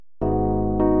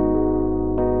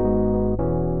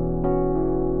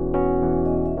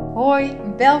Hoi,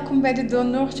 welkom bij de Door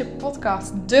Noortje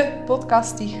podcast. De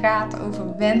podcast die gaat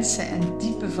over wensen en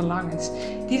diepe verlangens,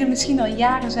 die er misschien al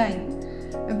jaren zijn.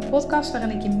 Een podcast waarin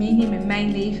ik je meeneem in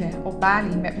mijn leven op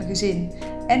Bali met mijn gezin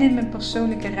en in mijn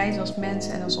persoonlijke reis als mens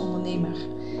en als ondernemer.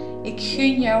 Ik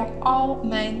gun jou al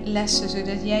mijn lessen,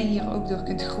 zodat jij hier ook door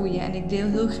kunt groeien en ik deel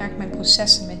heel graag mijn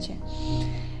processen met je.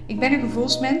 Ik ben een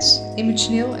gevoelsmens,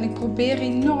 emotioneel en ik probeer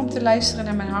enorm te luisteren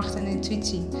naar mijn hart en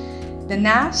intuïtie.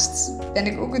 Daarnaast ben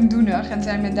ik ook een doener en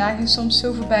zijn mijn dagen soms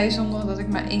zo voorbij zonder dat ik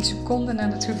maar 1 seconde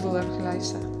naar het gevoel heb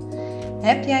geluisterd.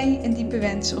 Heb jij een diepe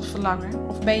wens of verlangen?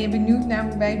 Of ben je benieuwd naar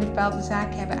hoe wij bepaalde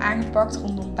zaken hebben aangepakt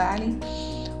rondom Bali?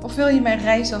 Of wil je mijn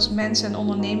reis als mens en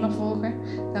ondernemer volgen?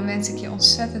 Dan wens ik je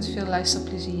ontzettend veel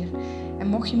luisterplezier. En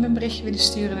mocht je me een berichtje willen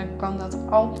sturen, dan kan dat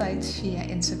altijd via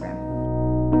Instagram.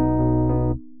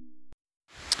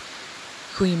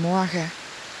 Goedemorgen.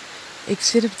 Ik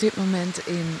zit op dit moment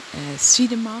in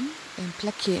Sideman, een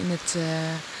plekje in het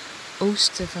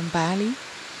oosten van Bali.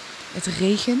 Het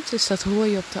regent, dus dat hoor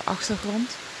je op de achtergrond.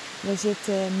 We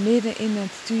zitten midden in de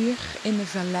natuur, in de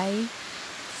vallei,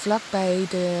 vlakbij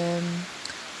de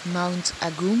Mount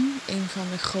Agung, een van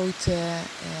de grote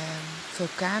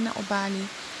vulkanen op Bali.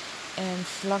 En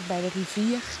vlakbij de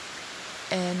rivier.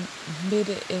 En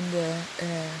midden in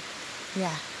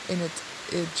in het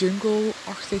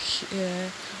jungle-achtig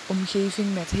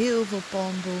omgeving met heel veel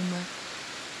palmbomen.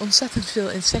 Ontzettend veel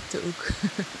insecten ook.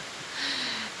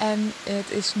 En het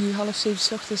is nu 6:30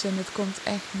 's ochtends en het komt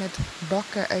echt met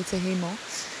bakken uit de hemel.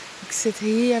 Ik zit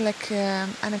heerlijk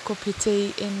aan een kopje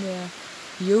thee in de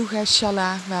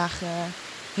yogashala waar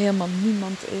helemaal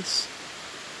niemand is.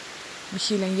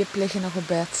 Michiel en Jip liggen nog op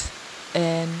bed.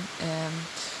 En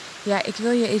ik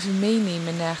wil je even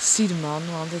meenemen naar Sideman,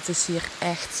 want het is hier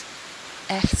echt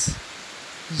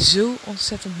zo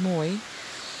ontzettend mooi.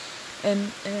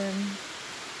 En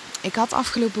ik had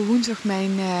afgelopen woensdag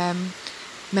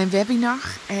mijn webinar.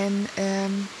 En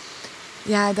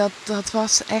dat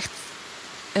was echt...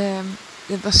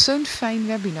 het was zo'n fijn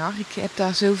webinar. Ik heb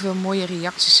daar zoveel mooie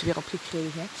reacties weer op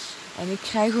gekregen. En ik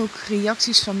krijg ook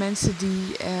reacties van mensen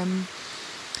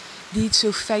die het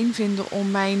zo fijn vinden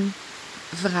om mijn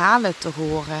verhalen te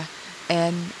horen.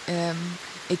 En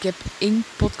ik heb 1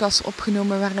 podcast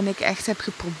opgenomen waarin ik echt heb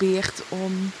geprobeerd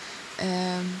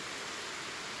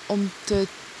om te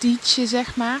teachen,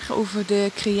 zeg maar, over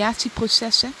de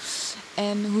creatieprocessen.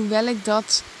 En hoewel ik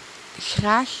dat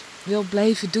graag wil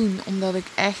blijven doen, omdat ik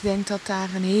echt denk dat daar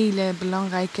een hele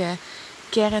belangrijke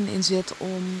kern in zit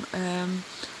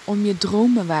om je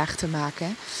dromen waar te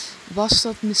maken, was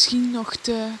dat misschien nog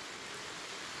te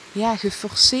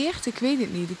geforceerd. Ik weet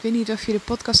het niet. Ik weet niet of je de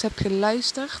podcast hebt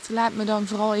geluisterd. Laat me dan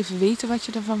vooral even weten wat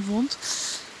je ervan vond.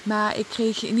 Maar ik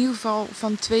kreeg in ieder geval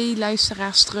van 2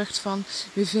 luisteraars terug van: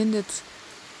 we vinden het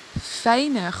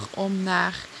fijner om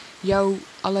naar jouw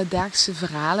alledaagse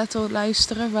verhalen te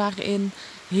luisteren, waarin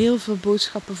heel veel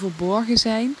boodschappen verborgen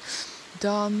zijn,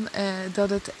 dan dat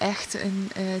het echt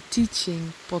een teaching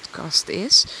podcast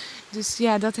is. Dus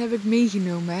ja, dat heb ik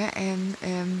meegenomen. En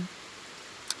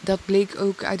dat bleek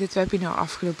ook uit het webinar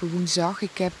afgelopen woensdag.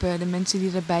 Ik heb de mensen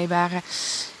die erbij waren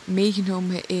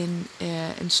meegenomen in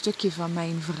een stukje van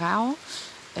mijn verhaal.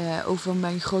 Over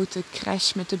mijn grote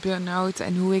crash met de burn-out.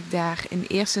 En hoe ik daar in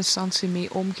eerste instantie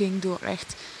mee omging. Door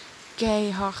echt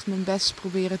keihard mijn best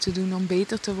proberen te doen om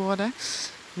beter te worden.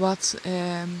 Wat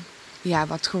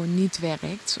gewoon niet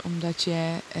werkt.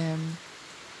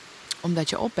 Omdat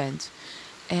je op bent.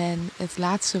 En het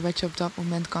laatste wat je op dat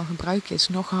moment kan gebruiken is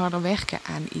nog harder werken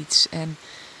aan iets. En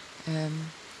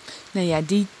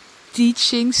die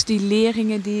teachings, die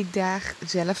leringen die ik daar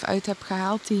zelf uit heb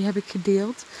gehaald, die heb ik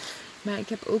gedeeld. Maar ik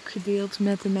heb ook gedeeld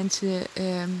met de mensen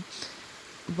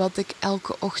wat ik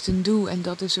elke ochtend doe. En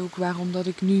dat is ook waarom dat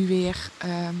ik nu weer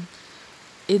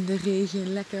in de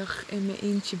regen lekker in mijn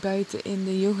eentje buiten in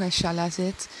de yogashala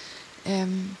zit.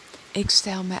 Ik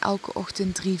stel me elke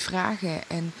ochtend 3 vragen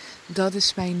en dat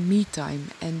is mijn me-time.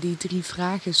 En die 3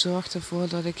 vragen zorgen ervoor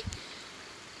dat ik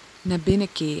naar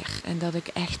binnen keer en dat ik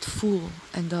echt voel.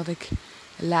 En dat ik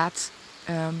laat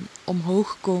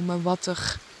omhoog komen wat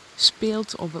er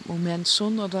speelt op het moment,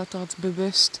 zonder dat dat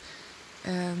bewust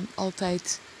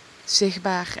altijd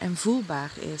zichtbaar en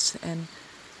voelbaar is. En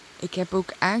ik heb ook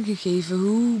aangegeven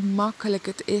hoe makkelijk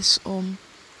het is om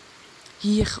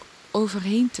hier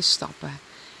overheen te stappen.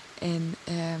 En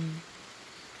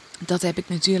dat heb ik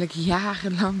natuurlijk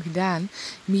jarenlang gedaan.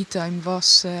 Me-time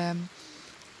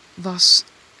was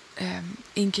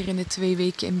 1 keer in de 2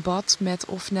 weken in bad met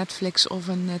of Netflix of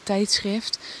een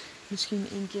tijdschrift. Misschien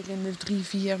 1 keer in de 3,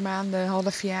 4 maanden,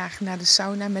 half jaar naar de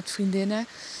sauna met vriendinnen.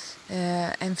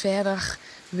 En verder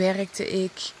werkte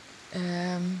ik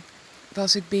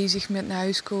was ik bezig met naar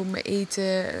huis komen,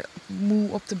 eten, moe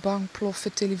op de bank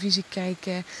ploffen, televisie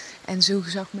kijken. En zo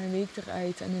zag mijn week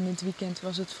eruit. En in het weekend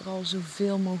was het vooral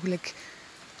zoveel mogelijk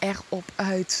erop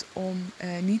uit om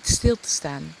niet stil te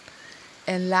staan.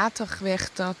 En later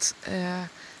werd dat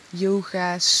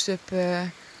yoga,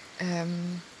 suppen,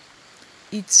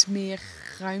 iets meer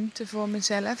ruimte voor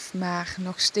mezelf. Maar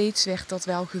nog steeds werd dat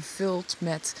wel gevuld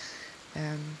met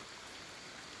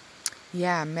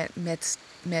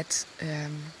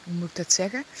hoe moet ik dat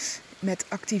zeggen? Met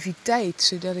activiteit,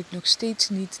 zodat ik nog steeds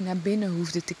niet naar binnen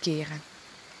hoefde te keren.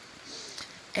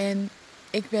 En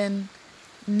ik ben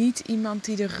niet iemand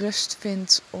die de rust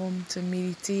vindt om te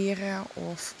mediteren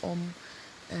of om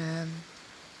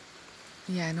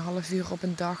een half uur op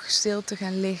een dag stil te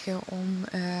gaan liggen om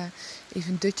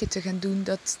even een dutje te gaan doen.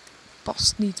 Dat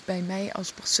past niet bij mij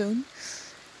als persoon.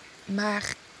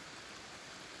 Maar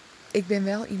ik ben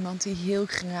wel iemand die heel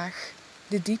graag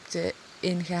de diepte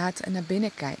ingaat en naar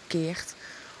binnen keert.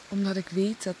 Omdat ik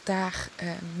weet dat daar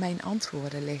mijn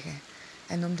antwoorden liggen.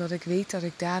 En omdat ik weet dat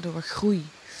ik daardoor groei.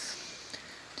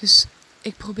 Dus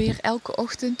ik probeer elke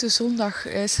ochtend, de zondag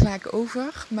sla ik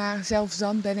over. Maar zelfs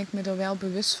dan ben ik me er wel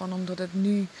bewust van. Omdat het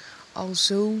nu al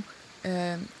zo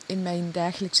in mijn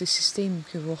dagelijkse systeem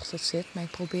geworteld zit. Maar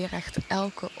ik probeer echt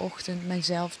elke ochtend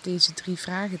mijzelf deze 3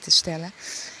 vragen te stellen.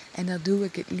 En dat doe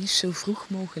ik het liefst zo vroeg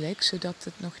mogelijk. Zodat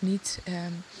het nog niet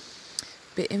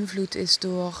beïnvloed is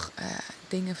door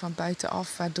dingen van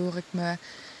buitenaf. Waardoor ik me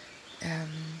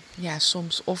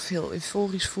soms of heel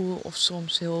euforisch voel. Of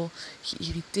soms heel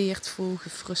geïrriteerd voel,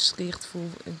 gefrustreerd voel.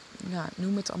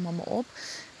 Noem het allemaal maar op.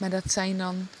 Maar dat zijn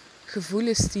dan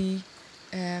gevoelens die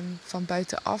van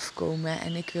buitenaf komen.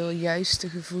 En ik wil juist de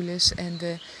gevoelens en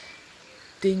de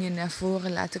dingen naar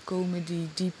voren laten komen die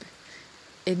diep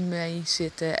in mij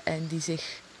zitten. En die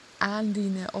zich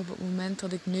aandienen op het moment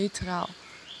dat ik neutraal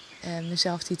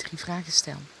mezelf die 3 vragen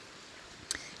stel.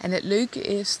 En het leuke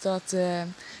is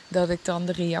dat ik dan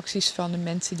de reacties van de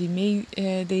mensen die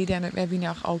meededen aan het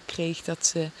webinar al kreeg.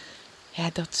 Dat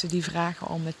ze die vragen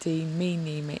al meteen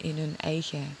meenemen in hun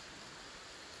eigen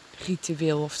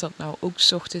ritueel. Of dat nou ook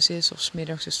 's ochtends is of 's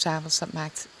middags of 's avonds. Dat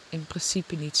maakt in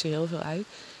principe niet zo heel veel uit.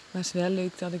 Maar het is wel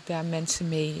leuk dat ik daar mensen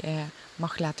mee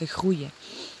mag laten groeien.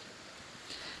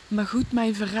 Maar goed,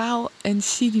 mijn verhaal en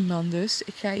Sidiman dus.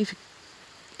 Ik ga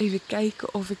even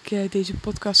kijken of ik deze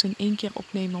podcast in 1 keer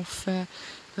opneem. Of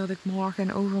dat ik morgen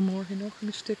en overmorgen nog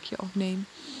een stukje opneem.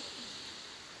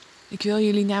 Ik wil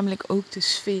jullie namelijk ook de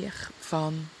sfeer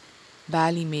van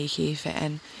Bali meegeven.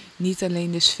 En niet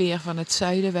alleen de sfeer van het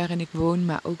zuiden waarin ik woon.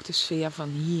 Maar ook de sfeer van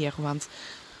hier. Want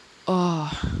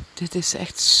dit is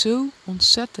echt zo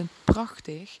ontzettend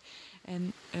prachtig.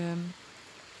 En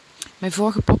mijn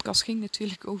vorige podcast ging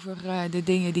natuurlijk over de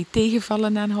dingen die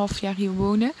tegenvallen na een half jaar hier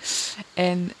wonen.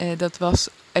 En dat was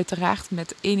uiteraard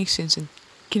met enigszins een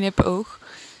knipoog.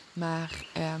 Maar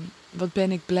wat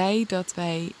ben ik blij dat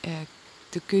wij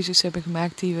de keuzes hebben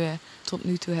gemaakt die we tot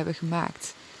nu toe hebben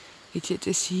gemaakt. Weet je, het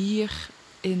is hier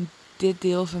in dit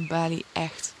deel van Bali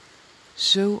echt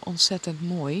zo ontzettend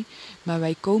mooi. Maar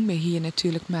wij komen hier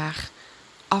natuurlijk maar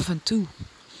af en toe.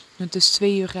 Het is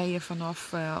 2 uur rijden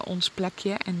vanaf ons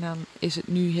plekje. En dan is het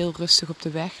nu heel rustig op de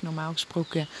weg. Normaal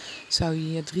gesproken zou je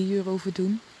hier 3 uur over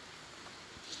doen.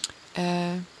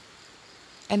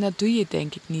 En dat doe je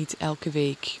denk ik niet elke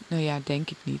week. Nou ja, denk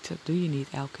ik niet. Dat doe je niet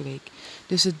elke week.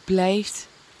 Dus het blijft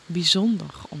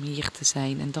bijzonder om hier te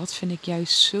zijn. En dat vind ik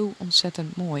juist zo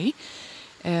ontzettend mooi.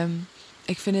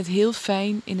 Ik vind het heel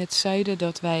fijn in het zuiden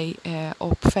dat wij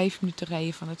op 5 minuten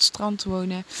rijden van het strand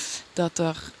wonen. Dat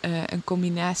er een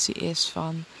combinatie is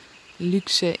van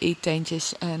luxe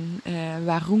eetentjes en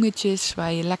warungetjes.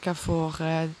 Waar je lekker voor,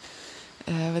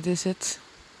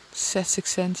 60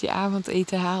 cent je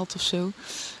avondeten haalt of zo.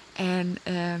 En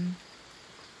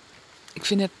ik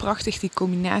vind het prachtig die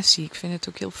combinatie. Ik vind het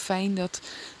ook heel fijn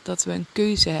dat we een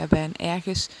keuze hebben. En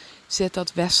ergens zit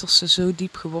dat westerse zo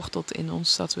diep geworteld in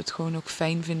ons dat we het gewoon ook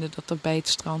fijn vinden dat er bij het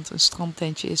strand een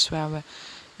strandtentje is waar we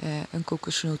een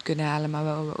kokosnoot kunnen halen, maar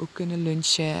waar we ook kunnen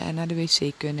lunchen en naar de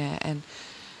wc kunnen. En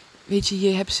weet je,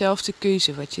 je hebt zelf de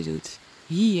keuze wat je doet.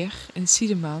 Hier in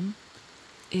Sideman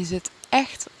is het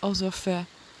echt alsof we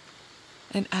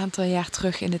een aantal jaar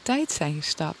terug in de tijd zijn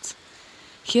gestapt.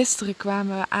 Gisteren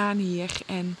kwamen we aan hier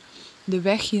en de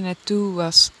weg hier naartoe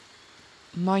was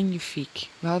magnifiek.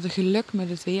 We hadden geluk met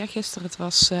het weer gisteren.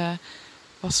 Het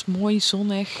was mooi,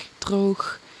 zonnig,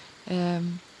 droog.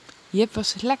 Jip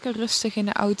was lekker rustig in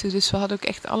de auto, dus we hadden ook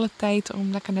echt alle tijd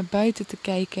om lekker naar buiten te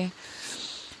kijken.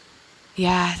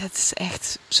 Ja, dat is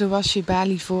echt zoals je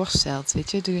Bali voorstelt,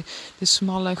 weet je. De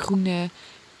smalle groene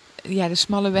de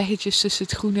smalle weggetjes tussen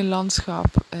het groene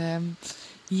landschap.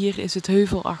 Hier is het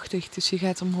heuvelachtig, dus je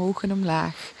gaat omhoog en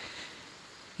omlaag.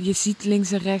 Je ziet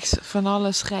links en rechts van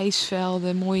alles,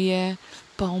 rijstvelden, mooie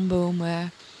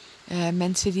palmbomen.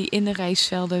 Mensen die in de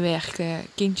rijstvelden werken,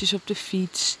 kindjes op de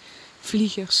fiets,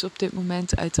 vliegers op dit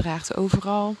moment uiteraard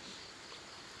overal.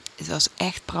 Het was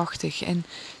echt prachtig. En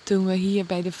toen we hier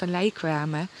bij de vallei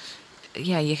kwamen,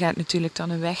 je gaat natuurlijk dan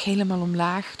een weg helemaal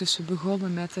omlaag. Dus we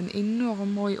begonnen met een enorm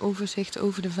mooi overzicht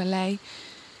over de vallei.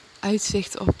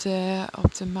 Uitzicht op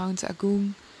de Mount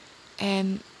Agung.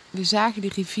 En we zagen de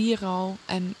rivier al.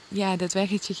 En ja, dat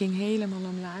weggetje ging helemaal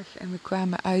omlaag. En we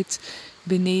kwamen uit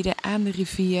beneden aan de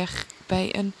rivier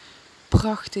bij een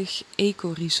prachtig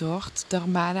eco-resort,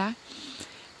 Dharmada.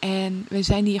 En we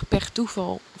zijn hier per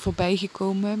toeval voorbij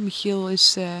gekomen. Michiel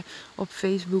is op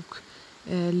Facebook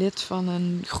lid van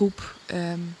een groep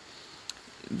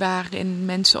waarin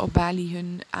mensen op Bali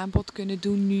hun aanbod kunnen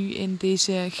doen nu in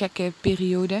deze gekke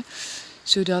periode.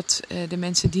 Zodat de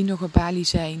mensen die nog op Bali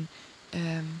zijn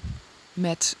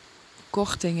met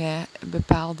kortingen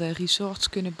bepaalde resorts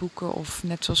kunnen boeken. Of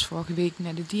net zoals vorige week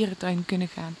naar de dierentuin kunnen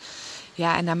gaan.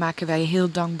 Ja, en daar maken wij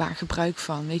heel dankbaar gebruik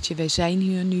van. Weet je, wij zijn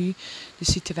hier nu. De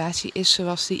situatie is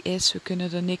zoals die is. We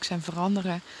kunnen er niks aan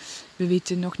veranderen. We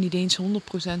weten nog niet eens 100%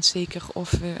 zeker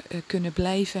of we kunnen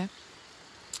blijven.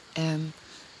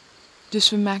 Dus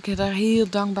we maken daar heel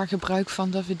dankbaar gebruik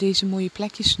van dat we deze mooie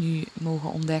plekjes nu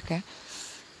mogen ontdekken.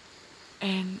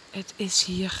 En het is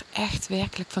hier echt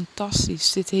werkelijk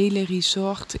fantastisch. Dit hele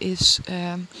resort is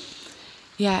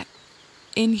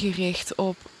ingericht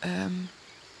op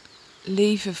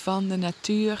leven van de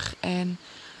natuur. En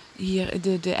hier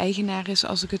de eigenaar is,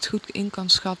 als ik het goed in kan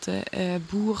schatten,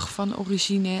 boer van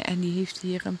origine. En die heeft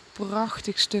hier een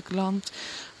prachtig stuk land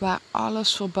waar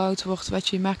alles verbouwd wordt wat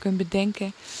je maar kunt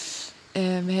bedenken.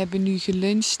 We hebben nu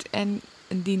geluncht en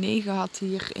een diner gehad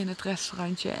hier in het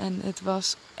restaurantje. En het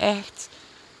was echt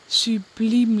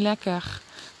subliem lekker.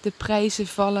 De prijzen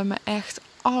vallen me echt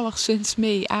alleszins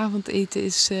mee. Avondeten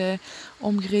is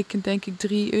omgerekend denk ik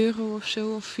 €3 of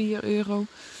zo, of €4.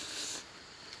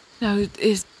 Nou,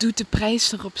 het doet de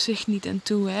prijs er op zich niet aan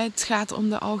toe. Hè. Het gaat om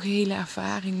de algehele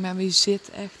ervaring. Maar we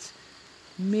zitten echt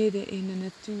midden in de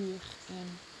natuur.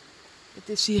 En het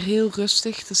is hier heel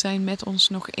rustig. Er zijn met ons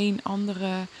nog 1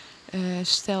 andere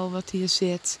stel wat hier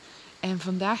zit. En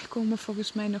vandaag komen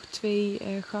volgens mij nog 2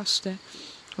 gasten.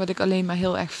 Wat ik alleen maar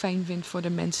heel erg fijn vind voor de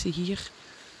mensen hier.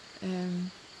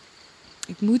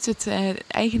 Ik moet het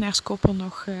eigenaarskoppel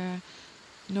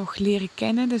nog leren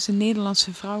kennen. Dat is een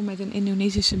Nederlandse vrouw met een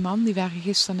Indonesische man. Die waren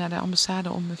gisteren naar de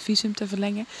ambassade om een visum te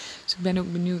verlengen. Dus ik ben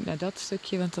ook benieuwd naar dat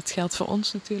stukje. Want dat geldt voor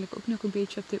ons natuurlijk ook nog een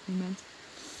beetje op dit moment.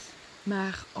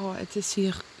 Maar het is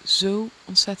hier zo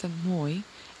ontzettend mooi.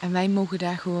 En wij mogen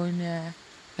daar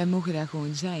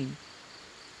gewoon zijn.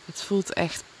 Het voelt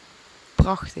echt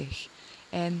prachtig.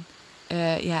 En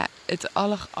het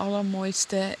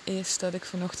allermooiste is dat ik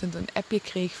vanochtend een appje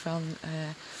kreeg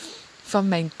van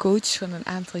mijn coach van een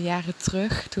aantal jaren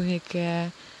terug. Toen ik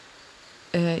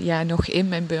nog in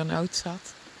mijn burn-out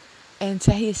zat. En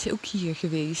zij is ook hier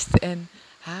geweest. En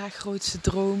haar grootste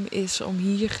droom is om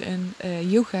hier een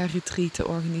yoga-retreat te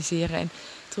organiseren. En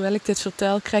terwijl ik dit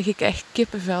vertel, krijg ik echt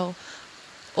kippenvel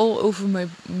all over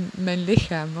mijn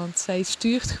lichaam. Want zij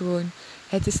stuurt gewoon,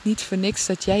 het is niet voor niks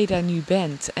dat jij daar nu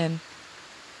bent. En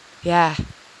ja,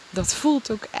 dat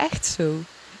voelt ook echt zo.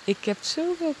 Ik heb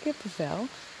zoveel kippenvel.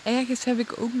 Ergens heb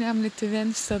ik ook namelijk de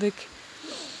wens dat ik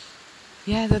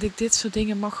dit soort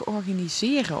dingen mag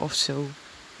organiseren of zo.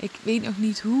 Ik weet nog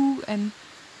niet hoe en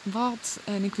wat.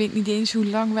 En ik weet niet eens hoe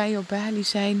lang wij op Bali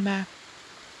zijn. Maar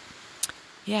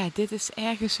ja, dit is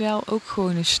ergens wel ook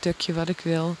gewoon een stukje wat ik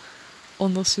wil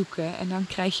onderzoeken. En dan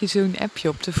krijg je zo'n appje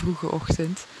op de vroege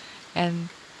ochtend. En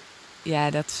ja,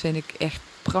 dat vind ik echt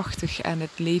prachtig aan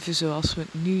het leven zoals we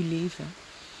het nu leven.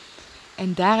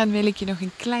 En daarin wil ik je nog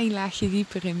een klein laagje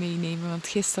dieper in meenemen. Want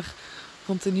gisteren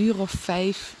rond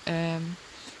 5:00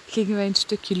 gingen wij een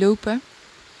stukje lopen.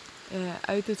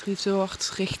 Uit het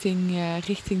resort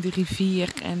richting de rivier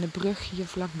en de brug hier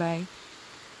vlakbij.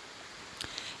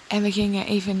 En we gingen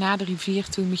even naar de rivier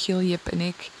toe, Michiel, Jip en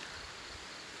ik.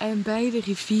 En bij de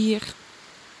rivier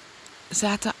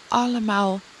zaten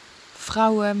allemaal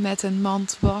vrouwen met een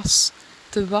mand was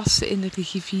te wassen in de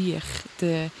rivier.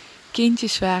 De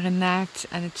kindjes waren naakt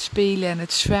aan het spelen en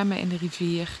het zwemmen in de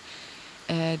rivier.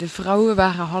 De vrouwen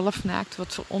waren half naakt,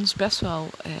 wat voor ons best wel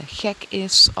gek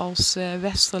is als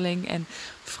westerling. En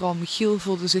vooral Michiel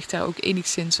voelde zich daar ook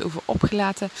enigszins over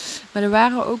opgelaten. Maar er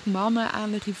waren ook mannen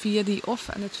aan de rivier die of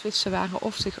aan het vissen waren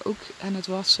of zich ook aan het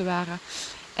wassen waren.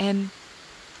 En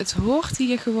het hoort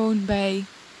hier gewoon bij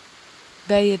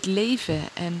bij het leven.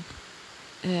 En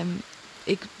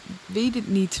ik weet het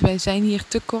niet. Wij zijn hier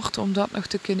te kort om dat nog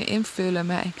te kunnen invullen.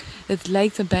 Maar het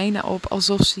lijkt er bijna op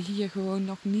alsof ze hier gewoon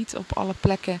nog niet op alle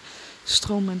plekken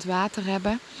stromend water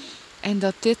hebben. En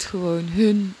dat dit gewoon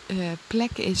hun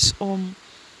plek is om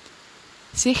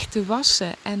zich te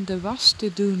wassen en de was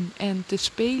te doen en te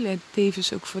spelen,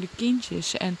 tevens ook voor de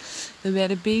kindjes. En er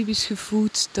werden baby's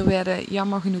gevoed, er werden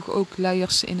jammer genoeg ook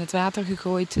luiers in het water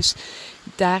gegooid. Dus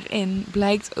daarin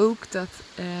blijkt ook dat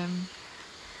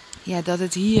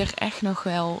het hier echt nog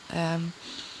wel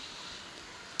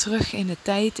terug in de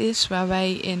tijd is, waar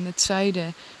wij in het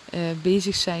zuiden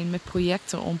bezig zijn met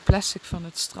projecten om plastic van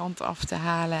het strand af te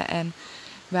halen en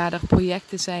waar er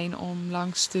projecten zijn om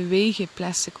langs de wegen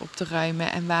plastic op te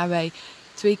ruimen. En waar wij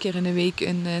 2 keer in de week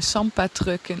een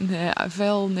Sampa-truck, een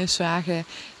vuilniswagen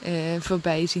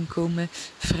voorbij zien komen.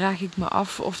 Vraag ik me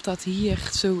af of dat hier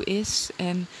zo is.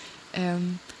 En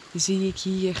zie ik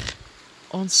hier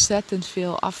ontzettend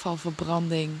veel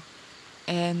afvalverbranding.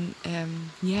 En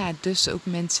dus ook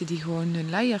mensen die gewoon hun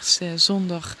luiers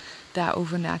zonder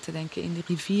daarover na te denken in de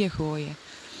rivier gooien.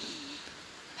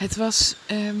 Het was...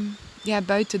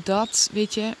 buiten dat,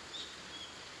 weet je,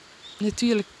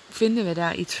 natuurlijk vinden we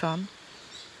daar iets van.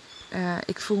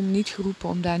 Ik voel me niet geroepen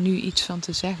om daar nu iets van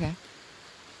te zeggen.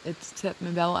 Het zet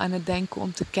me wel aan het denken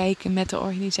om te kijken met de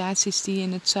organisaties die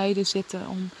in het zuiden zitten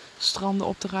om stranden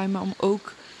op te ruimen. Om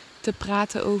ook te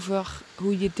praten over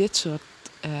hoe je dit soort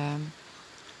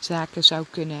zaken zou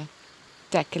kunnen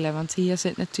tackelen. Want hier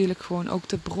zit natuurlijk gewoon ook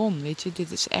de bron, weet je.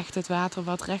 Dit is echt het water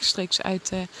wat rechtstreeks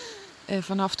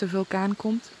vanaf de vulkaan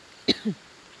komt.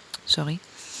 Sorry.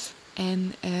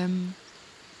 En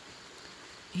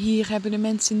hier hebben de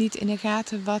mensen niet in de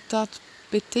gaten wat dat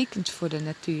betekent voor de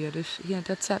natuur. Dus ja,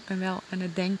 dat zet me wel aan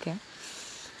het denken.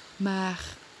 Maar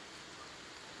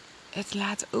het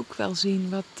laat ook wel zien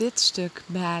wat dit stuk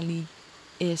Bali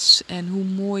is. En hoe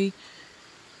mooi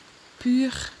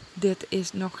puur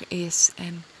dit nog is.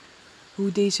 En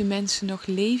hoe deze mensen nog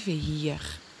leven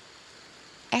hier.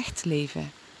 Echt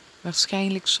leven.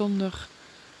 Waarschijnlijk zonder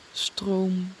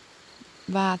stroom,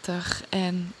 water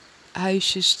en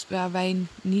huisjes waar wij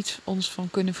niet ons van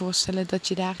kunnen voorstellen dat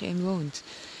je daarin woont.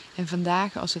 En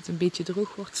vandaag, als het een beetje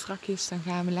droog wordt strakjes, dan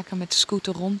gaan we lekker met de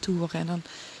scooter rondtoeren. En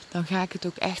dan ga ik het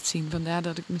ook echt zien. Vandaar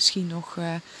dat ik misschien nog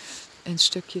een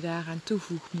stukje daaraan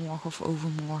toevoeg morgen of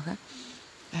overmorgen.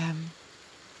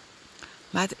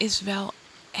 Maar het is wel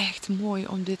echt mooi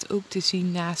om dit ook te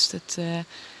zien naast het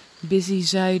busy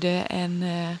zuiden en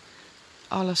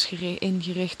alles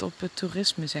ingericht op het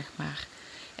toerisme, zeg maar.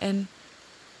 En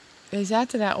wij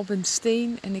zaten daar op een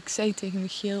steen en ik zei tegen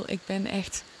Michiel, ik ben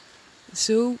echt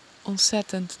zo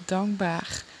ontzettend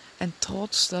dankbaar en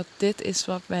trots dat dit is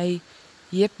wat wij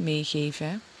Jip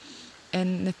meegeven.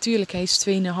 En natuurlijk, hij is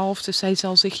 2,5, dus hij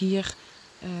zal zich hier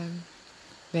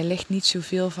wellicht niet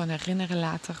zoveel van herinneren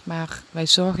later. Maar wij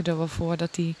zorgen er wel voor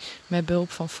dat hij met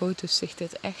behulp van foto's zich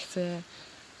dit echt...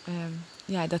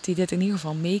 dat hij dit in ieder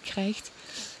geval meekrijgt.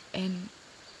 En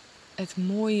het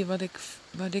mooie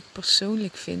wat ik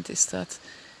persoonlijk vind is dat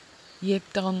je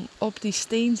dan op die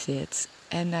steen zit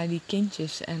en naar die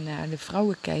kindjes en naar de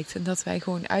vrouwen kijkt. En dat wij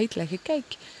gewoon uitleggen,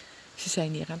 kijk, ze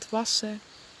zijn hier aan het wassen.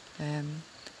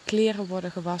 Kleren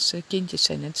worden gewassen, kindjes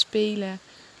zijn aan het spelen.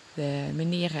 De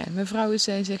meneren en mevrouwen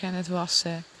zijn zich aan het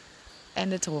wassen.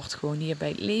 En het hoort gewoon hier bij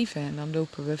het leven. En dan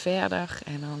lopen we verder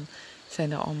en dan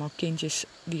zijn er allemaal kindjes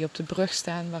die op de brug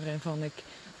staan, waarvan ik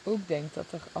ook denk dat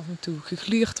er af en toe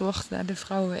gegluurd wordt naar de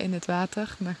vrouwen in het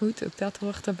water. Maar goed, ook dat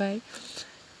hoort erbij.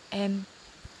 En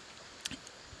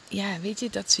ja, weet je,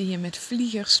 dat ze hier met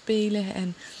vliegers spelen.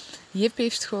 En Jip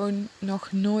heeft gewoon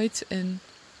nog nooit een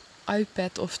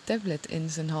iPad of tablet in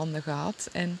zijn handen gehad.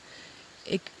 En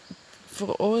ik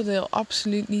veroordeel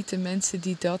absoluut niet de mensen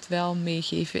die dat wel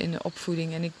meegeven in de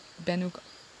opvoeding. En ik ben ook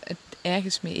het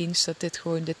ergens mee eens dat dit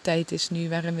gewoon de tijd is nu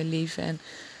waarin we leven. En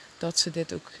dat ze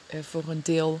dit ook voor een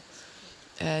deel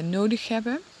nodig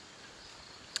hebben.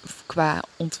 Qua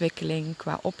ontwikkeling,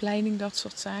 qua opleiding, dat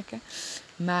soort zaken.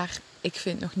 Maar ik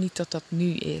vind nog niet dat dat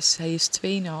nu is. Hij is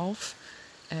 2,5.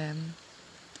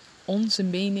 Onze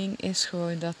mening is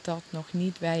gewoon dat dat nog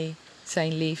niet bij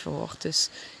zijn leven hoort. Dus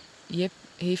Jip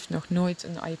heeft nog nooit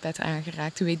een iPad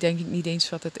aangeraakt. Hij weet denk ik niet eens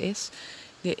wat het is.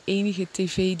 De enige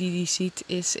tv die hij ziet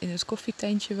is in het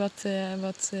koffietentje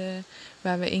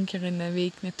waar we 1 keer in de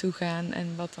week naartoe gaan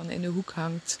en wat dan in de hoek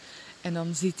hangt. En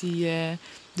dan ziet hij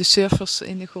de surfers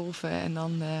in de golven en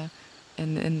dan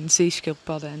een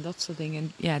zeeschildpadden en dat soort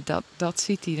dingen. Ja, dat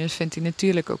ziet hij. Dus vindt hij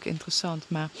natuurlijk ook interessant.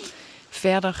 Maar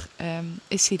verder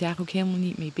is hij daar ook helemaal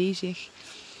niet mee bezig.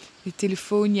 Die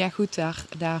telefoon, ja goed,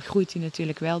 daar groeit hij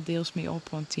natuurlijk wel deels mee op.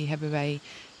 Want die hebben wij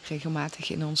regelmatig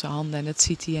in onze handen. En dat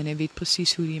ziet hij en hij weet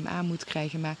precies hoe hij hem aan moet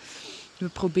krijgen. Maar we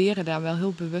proberen daar wel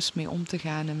heel bewust mee om te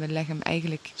gaan. En we leggen hem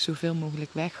eigenlijk zoveel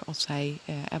mogelijk weg als hij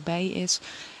erbij is.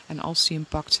 En als hij hem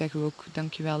pakt, zeggen we ook,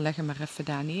 dankjewel, leg hem maar even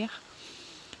daar neer.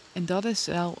 En dat is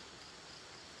wel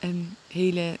een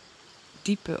hele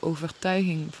diepe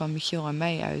overtuiging van Michiel en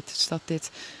mij uit. Dus dat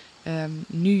dit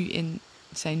nu in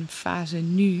zijn fase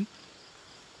nu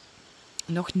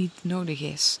nog niet nodig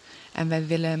is. En wij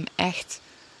willen hem echt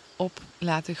op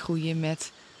laten groeien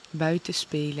met buiten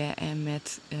spelen en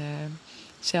met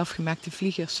zelfgemaakte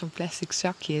vliegers van plastic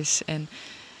zakjes en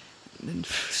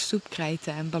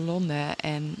stoepkrijten en ballonnen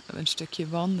en een stukje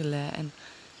wandelen. En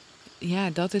ja,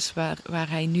 dat is waar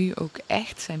hij nu ook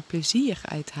echt zijn plezier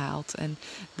uit haalt. En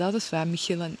dat is waar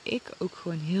Michiel en ik ook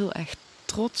gewoon heel erg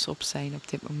trots op zijn op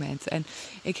dit moment. En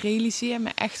ik realiseer me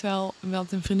echt wel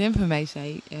wat een vriendin van mij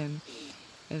zei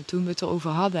toen we het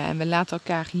erover hadden. En we laten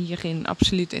elkaar hierin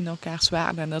absoluut in elkaars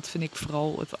waarde. En dat vind ik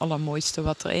vooral het allermooiste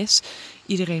wat er is.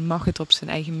 Iedereen mag het op zijn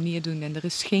eigen manier doen en er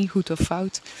is geen goed of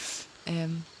fout.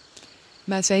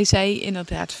 Maar zij zei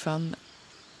inderdaad van,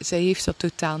 zij heeft dat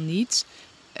totaal niet.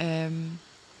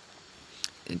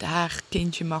 Haar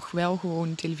kindje mag wel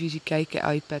gewoon televisie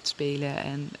kijken, iPad spelen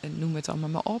en noem het allemaal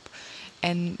maar op.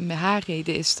 En haar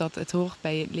reden is dat het hoort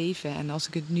bij het leven. En als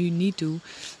ik het nu niet doe,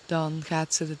 dan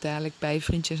gaat ze het dadelijk bij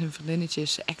vriendjes en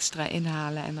vriendinnetjes extra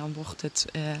inhalen. En dan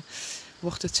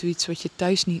wordt het zoiets wat je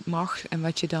thuis niet mag en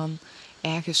wat je dan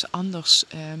ergens anders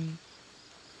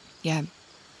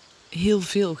heel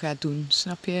veel gaat doen.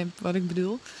 Snap je wat ik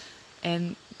bedoel?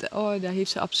 En daar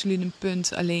heeft ze absoluut een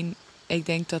punt. Alleen ik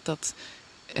denk dat dat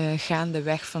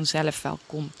gaandeweg vanzelf wel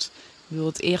komt. Ik bedoel,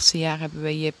 het eerste jaar hebben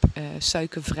we Jip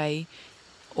suikervrij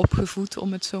opgevoed,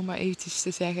 om het zo maar eventjes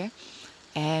te zeggen.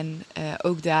 En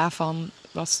ook daarvan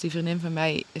was die vriendin van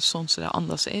mij, stond ze er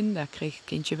anders in. Daar kreeg het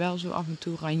kindje wel zo af en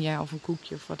toe ranja of een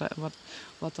koekje of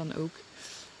wat dan ook.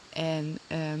 En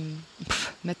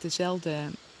met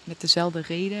dezelfde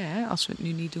reden, hè, als we het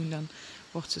nu niet doen, dan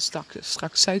wordt ze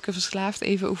straks suikerverslaafd,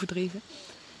 even overdreven.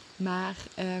 Maar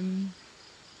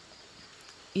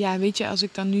weet je, als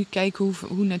ik dan nu kijk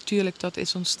hoe natuurlijk dat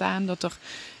is ontstaan, dat er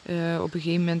op een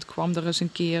gegeven moment kwam er eens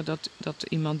een keer dat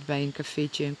iemand bij een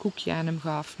cafeetje een koekje aan hem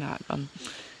gaf. Nou,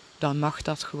 dan mag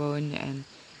dat gewoon. En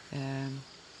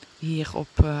hier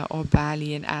op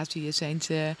Bali in Azië zijn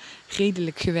ze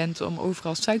redelijk gewend om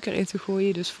overal suiker in te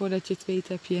gooien. Dus voordat je het weet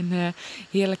heb je een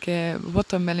heerlijke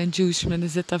watermelon juice, maar er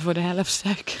zit daar voor de helft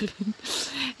suiker in.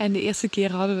 En de eerste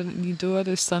keer hadden we het niet door,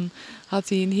 dus dan had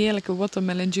hij een heerlijke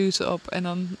watermelon juice op. En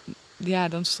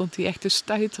dan stond hij echt te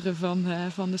stuiteren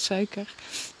van de suiker.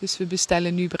 Dus we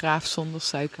bestellen nu braaf zonder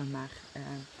suiker, maar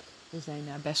we zijn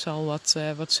daar best wel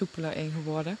wat soepeler in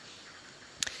geworden.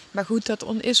 Maar goed, dat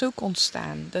is ook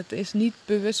ontstaan. Dat is niet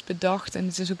bewust bedacht. En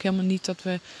het is ook helemaal niet dat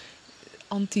we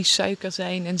anti-suiker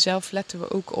zijn. En zelf letten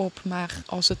we ook op. Maar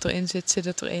als het erin zit, zit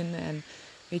het erin. En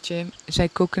weet je, zij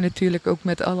koken natuurlijk ook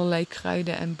met allerlei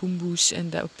kruiden en boemboes.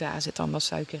 En ook daar zit allemaal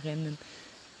suiker in. En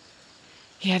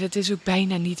ja, dat is ook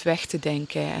bijna niet weg te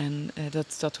denken. En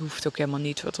dat hoeft ook helemaal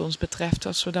niet wat ons betreft.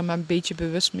 Als we daar maar een beetje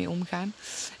bewust mee omgaan.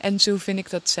 En zo vind ik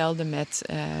datzelfde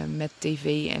met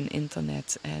tv en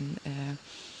internet en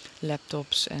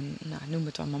laptops en noem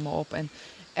het allemaal maar op. En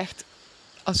echt,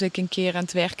 als ik een keer aan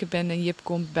het werken ben en Jip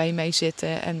komt bij mij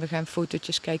zitten en we gaan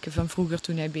fotootjes kijken van vroeger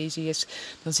toen hij bezig is,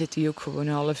 dan zit hij ook gewoon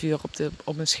een half uur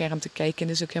op een scherm te kijken. En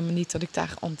dat is ook helemaal niet dat ik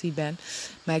daar anti ben.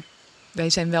 Maar wij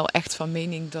zijn wel echt van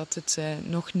mening dat het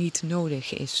nog niet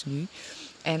nodig is nu.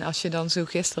 En als je dan zo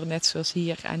gisteren net zoals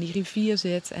hier aan die rivier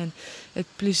zit en het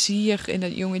plezier in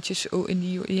dat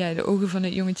de ogen van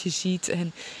het jongetje ziet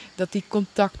en dat die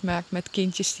contact maakt met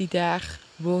kindjes die daar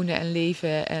wonen en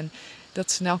leven en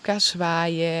dat ze naar elkaar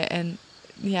zwaaien. En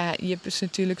ja, Jip is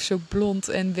natuurlijk zo blond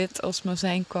en wit als maar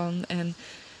zijn kan. En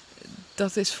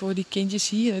dat is voor die kindjes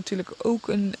hier natuurlijk ook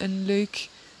een leuk,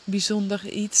 bijzonder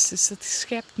iets. Dus dat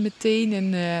schept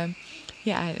meteen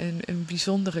een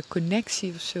bijzondere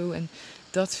connectie of zo. En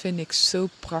dat vind ik zo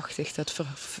prachtig. Dat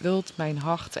vervult mijn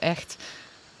hart echt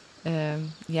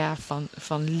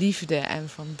van liefde en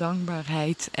van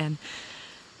dankbaarheid. En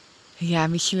ja,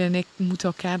 Michiel en ik moeten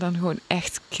elkaar dan gewoon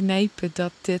echt knijpen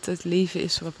dat dit het leven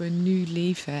is wat we nu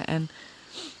leven. En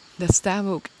daar staan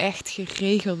we ook echt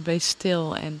geregeld bij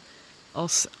stil. En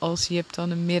als Jip dan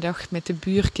een middag met de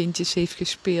buurkindjes heeft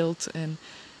gespeeld en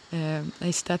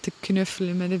hij staat te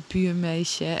knuffelen met het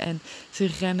buurmeisje en ze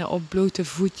rennen op blote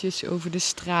voetjes over de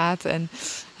straat en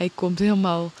hij komt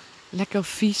helemaal lekker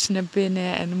vies naar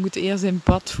binnen en moet eerst in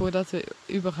bad voordat we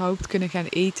überhaupt kunnen gaan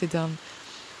eten.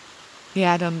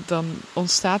 dan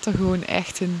ontstaat er gewoon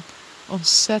echt een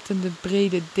ontzettende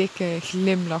brede, dikke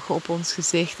glimlach op ons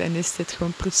gezicht. En is dit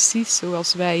gewoon precies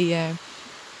zoals wij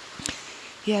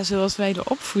de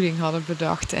opvoeding hadden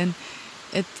bedacht. En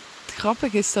het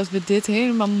grappige is dat we dit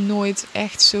helemaal nooit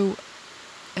echt zo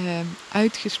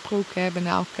uitgesproken hebben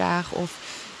naar elkaar. Of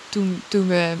toen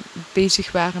we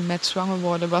bezig waren met zwanger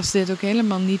worden, was dit ook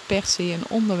helemaal niet per se een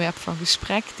onderwerp van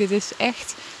gesprek. Dit is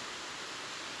echt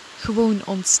gewoon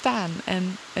ontstaan.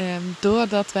 En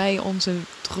doordat wij onze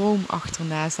droom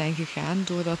achterna zijn gegaan,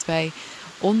 doordat wij,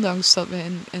 ondanks dat we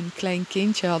een klein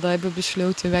kindje hadden, hebben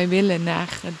besloten, wij willen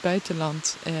naar het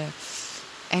buitenland.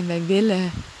 En wij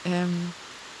willen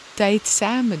tijd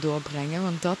samen doorbrengen,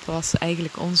 want dat was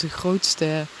eigenlijk onze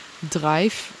grootste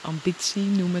drive, ambitie,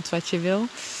 noem het wat je wil.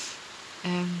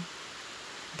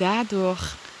 Daardoor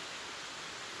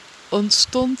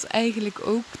ontstond eigenlijk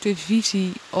ook de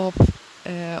visie op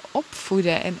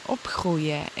opvoeden en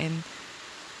opgroeien. En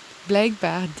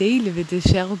blijkbaar delen we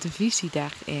dezelfde visie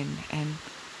daarin. En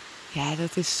ja,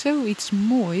 dat is zoiets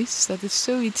moois. Dat is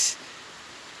zoiets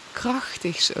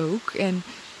krachtigs ook.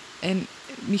 En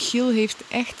Michiel heeft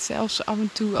echt zelfs af en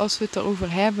toe, als we het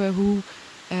erover hebben, hoe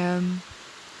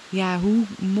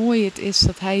mooi het is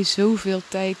dat hij zoveel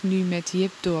tijd nu met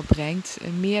Jip doorbrengt.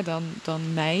 Meer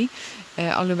dan mij.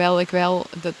 Alhoewel ik wel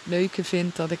het leuke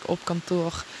vind dat ik op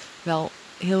kantoor wel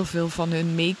heel veel van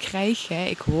hun meekrijg.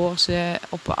 Ik hoor ze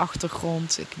op de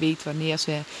achtergrond. Ik weet wanneer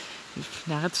ze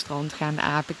naar het strand gaan,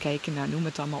 apen kijken. Nou, noem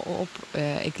het allemaal op.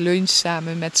 Ik lunch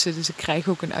samen met ze. Dus ik krijg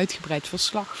ook een uitgebreid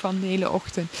verslag van de hele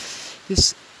ochtend.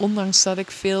 Dus ondanks dat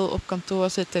ik veel op kantoor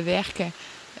zit te werken,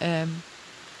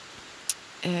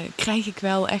 krijg ik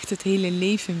wel echt het hele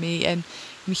leven mee. En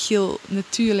Michiel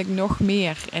natuurlijk nog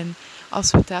meer. En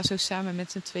als we het daar zo samen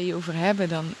met z'n tweeën over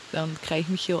hebben, dan krijgt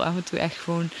Michiel af en toe echt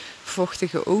gewoon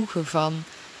vochtige ogen van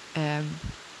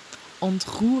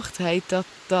ontroerdheid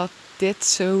dat dit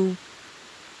zo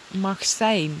mag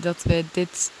zijn.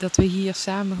 Dat we hier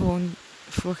samen gewoon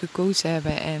voor gekozen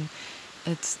hebben en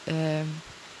het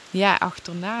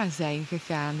achterna zijn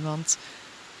gegaan. Want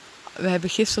we hebben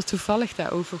gisteren toevallig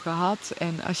daarover gehad.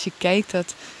 En als je kijkt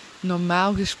dat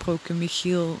normaal gesproken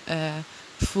Michiel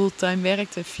fulltime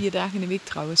werkte, 4 dagen in de week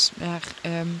trouwens. Maar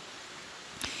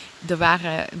er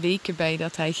waren weken bij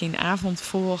dat hij geen avond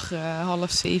voor 6:30,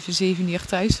 7 uur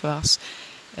thuis was.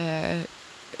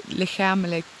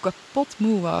 Lichamelijk kapot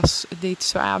moe was, deed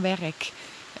zwaar werk.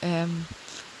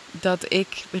 Dat ik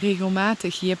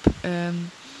regelmatig Jip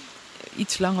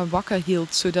iets langer wakker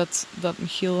hield, zodat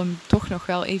Michiel hem toch nog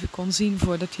wel even kon zien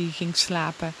voordat hij ging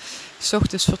slapen. 's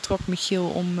Ochtends vertrok Michiel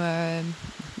om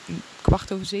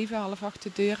 7:15, 7:30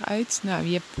 de deur uit. Nou,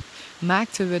 Jip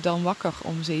maakten we dan wakker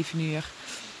om 7 uur.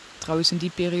 Trouwens, in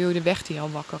die periode werd hij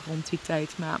al wakker rond die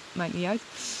tijd, maar maakt niet uit.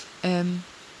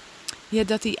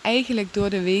 Dat hij eigenlijk door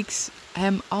de week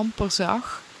hem amper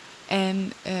zag.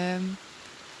 En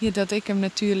dat ik hem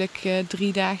natuurlijk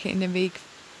 3 dagen in de week...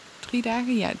 3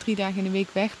 dagen? Ja, 3 dagen in de week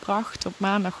wegbracht. Op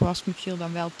maandag was Michiel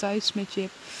dan wel thuis met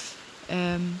Jip.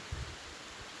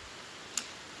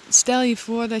 Stel je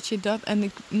voor dat je dat...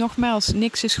 En nogmaals,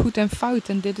 niks is goed en fout.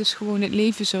 En dit is gewoon het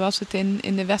leven zoals het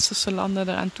in de westerse landen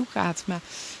eraan toe gaat. Maar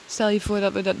stel je voor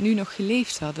dat we dat nu nog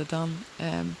geleefd hadden. Dan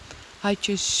had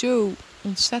je zo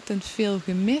ontzettend veel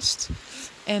gemist.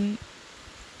 En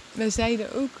we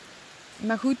zeiden ook...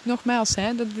 Maar goed, nogmaals,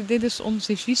 dit is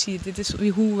onze visie. Dit is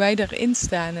hoe wij erin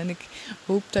staan. En ik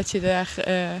hoop dat je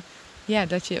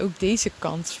dat je ook deze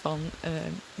kant van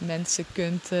mensen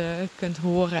kunt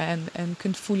horen en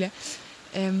kunt voelen.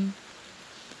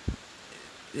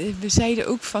 We zeiden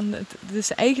ook van, het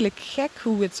is eigenlijk gek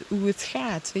hoe het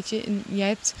gaat. Weet je, en je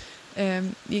hebt...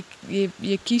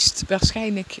 Je kiest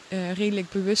waarschijnlijk redelijk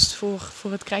bewust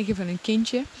voor het krijgen van een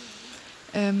kindje.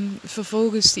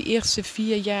 Vervolgens de eerste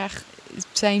 4 jaar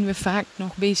zijn we vaak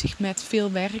nog bezig met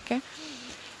veel werken.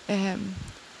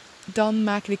 Dan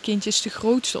maken de kindjes de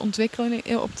grootste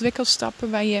ontwikkelstappen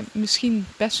waar je misschien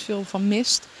best veel van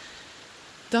mist.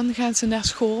 Dan gaan ze naar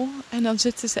school en dan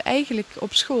zitten ze eigenlijk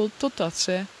op school totdat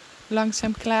ze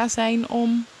langzaam klaar zijn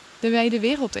om de wijde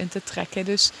wereld in te trekken.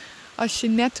 Dus als je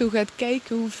netto gaat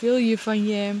kijken hoeveel je van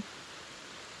je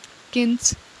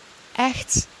kind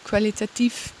echt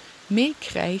kwalitatief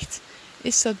meekrijgt,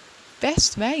 is dat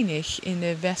best weinig in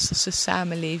de westerse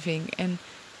samenleving. En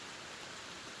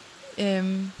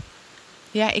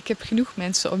ik heb genoeg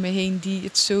mensen om me heen die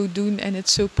het zo doen en het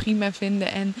zo prima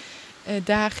vinden en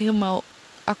daar helemaal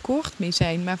akkoord mee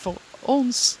zijn. Maar voor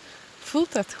ons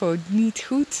voelt dat gewoon niet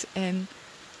goed en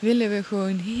willen we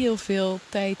gewoon heel veel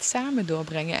tijd samen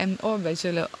doorbrengen. En wij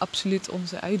zullen absoluut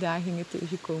onze uitdagingen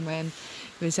tegenkomen. En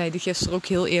We zeiden gisteren ook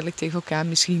heel eerlijk tegen elkaar,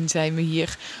 misschien zijn we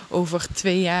hier over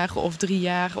 2 jaar of 3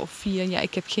 jaar of 4 jaar,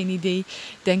 ik heb geen idee.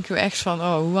 Denken we echt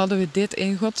van, hoe hadden we dit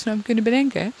in godsnaam kunnen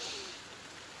bedenken?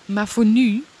 Maar voor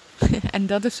nu, en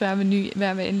dat is waar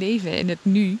we in leven, in het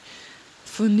nu.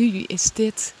 Voor nu is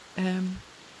dit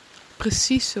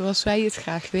precies zoals wij het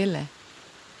graag willen.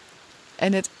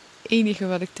 En het enige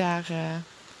wat ik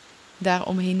daar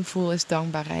omheen voel is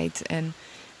dankbaarheid. En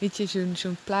weet je,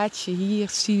 zo'n plaatsje hier,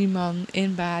 Siniman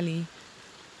in Bali,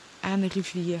 aan de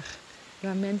rivier,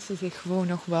 waar mensen zich gewoon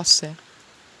nog wassen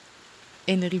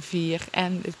in de rivier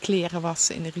en het kleren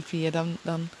wassen in de rivier,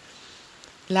 dan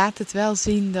laat het wel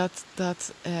zien dat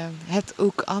het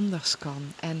ook anders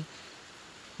kan. En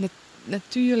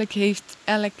natuurlijk heeft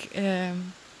elk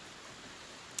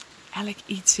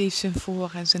iets heeft zijn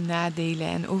voor- en zijn nadelen.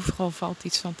 En overal valt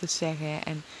iets van te zeggen.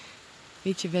 En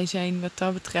weet je, wij zijn wat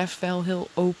dat betreft wel heel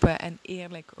open en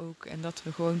eerlijk ook. En dat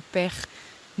we gewoon per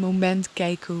moment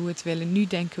kijken hoe we het willen. Nu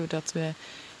denken we dat we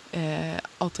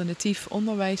alternatief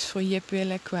onderwijs voor Jip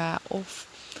willen. Qua of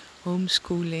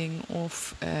homeschooling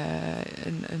of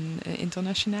een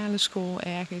internationale school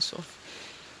ergens. Of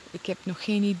ik heb nog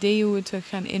geen idee hoe we het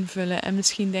gaan invullen. En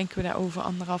misschien denken we daar over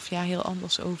 1,5 jaar heel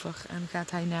anders over. En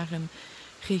gaat hij naar een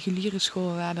reguliere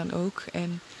school, waar dan ook.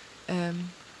 En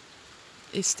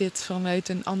is dit vanuit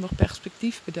een ander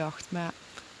perspectief bedacht. Maar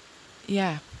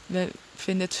ja, we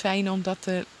vinden het fijn om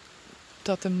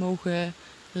dat te mogen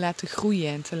laten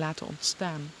groeien en te laten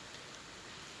ontstaan.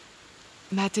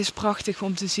 Maar het is prachtig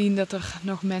om te zien dat er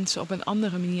nog mensen op een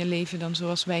andere manier leven dan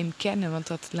zoals wij hem kennen. Want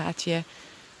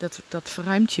dat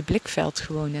verruimt je blikveld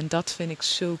gewoon. En dat vind ik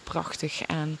zo prachtig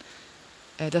aan.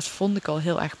 Dat vond ik al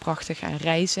heel erg prachtig aan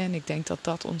reizen. En ik denk dat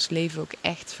dat ons leven ook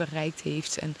echt verrijkt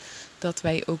heeft. En dat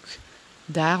wij ook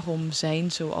daarom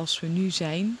zijn zoals we nu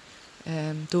zijn.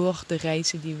 Door de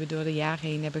reizen die we door de jaren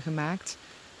heen hebben gemaakt.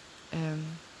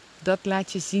 Dat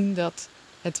laat je zien dat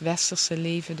het westerse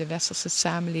leven, de westerse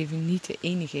samenleving niet de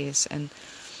enige is. En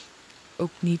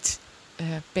ook niet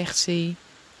per se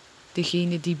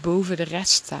degene die boven de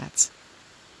rest staat.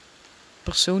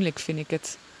 Persoonlijk vind ik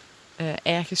het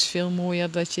ergens veel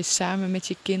mooier dat je samen met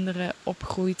je kinderen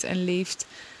opgroeit en leeft.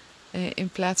 In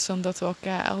plaats van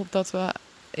dat we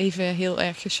even heel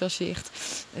erg gechargeerd,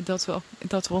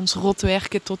 dat we ons rot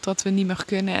werken totdat we niet meer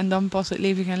kunnen. En dan pas het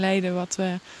leven gaan leiden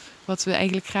wat we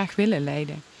eigenlijk graag willen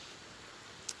leiden.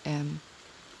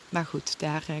 Maar goed,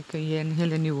 daar kun je een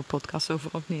hele nieuwe podcast over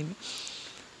opnemen.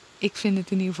 Ik vind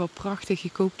het in ieder geval prachtig.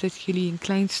 Ik hoop dat jullie een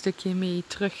klein stukje mee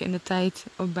terug in de tijd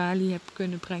op Bali hebben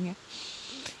kunnen brengen.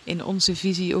 In onze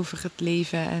visie over het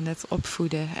leven en het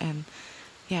opvoeden. En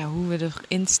ja, hoe we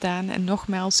erin staan. En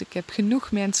nogmaals, ik heb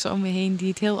genoeg mensen om me heen die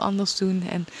het heel anders doen.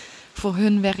 En voor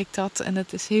hun werkt dat. En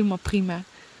dat is helemaal prima.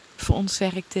 Voor ons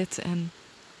werkt dit. En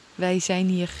wij zijn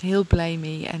hier heel blij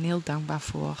mee en heel dankbaar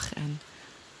voor. En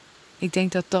ik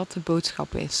denk dat dat de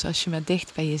boodschap is. Als je maar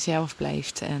dicht bij jezelf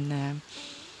blijft. En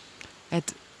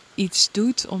het iets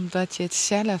doet omdat je het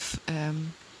zelf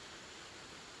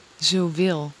zo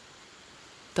wil.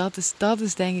 Dat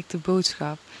is denk ik de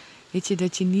boodschap. Weet je,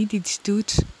 dat je niet iets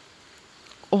doet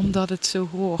omdat het zo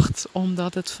hoort.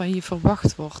 Omdat het van je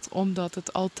verwacht wordt. Omdat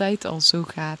het altijd al zo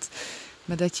gaat.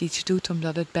 Maar dat je iets doet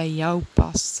omdat het bij jou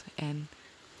past. En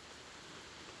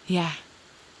ja,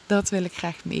 dat wil ik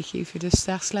graag meegeven. Dus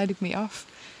daar sluit ik mee af.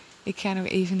 Ik ga nog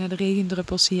even naar de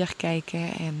regendruppels hier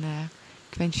kijken. En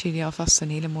ik wens jullie alvast een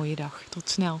hele mooie dag. Tot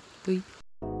snel. Doei.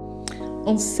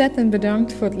 Ontzettend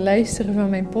bedankt voor het luisteren van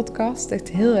mijn podcast. Echt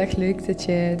heel erg leuk dat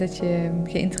je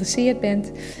geïnteresseerd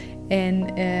bent.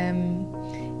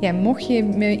 En mocht je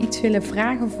me iets willen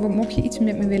vragen of mocht je iets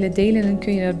met me willen delen, dan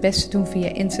kun je dat het beste doen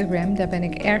via Instagram. Daar ben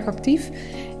ik erg actief.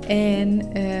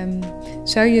 En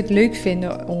zou je het leuk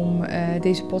vinden om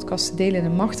deze podcast te delen,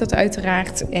 dan mag dat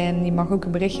uiteraard. En je mag ook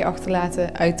een berichtje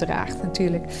achterlaten, uiteraard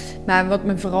natuurlijk. Maar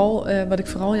wat ik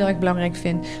vooral heel erg belangrijk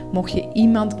vind, mocht je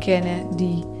iemand kennen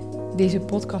die deze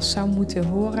podcast zou moeten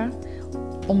horen,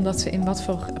 omdat ze in wat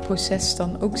voor proces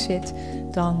dan ook zit,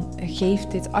 dan geef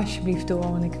dit alsjeblieft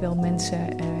door. Want ik wil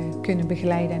mensen kunnen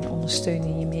begeleiden en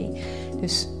ondersteunen hiermee.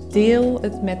 Dus deel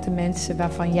het met de mensen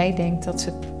waarvan jij denkt dat ze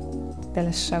het wel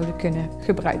eens zouden kunnen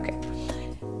gebruiken.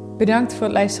 Bedankt voor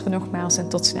het luisteren nogmaals en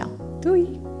tot snel.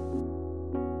 Doei!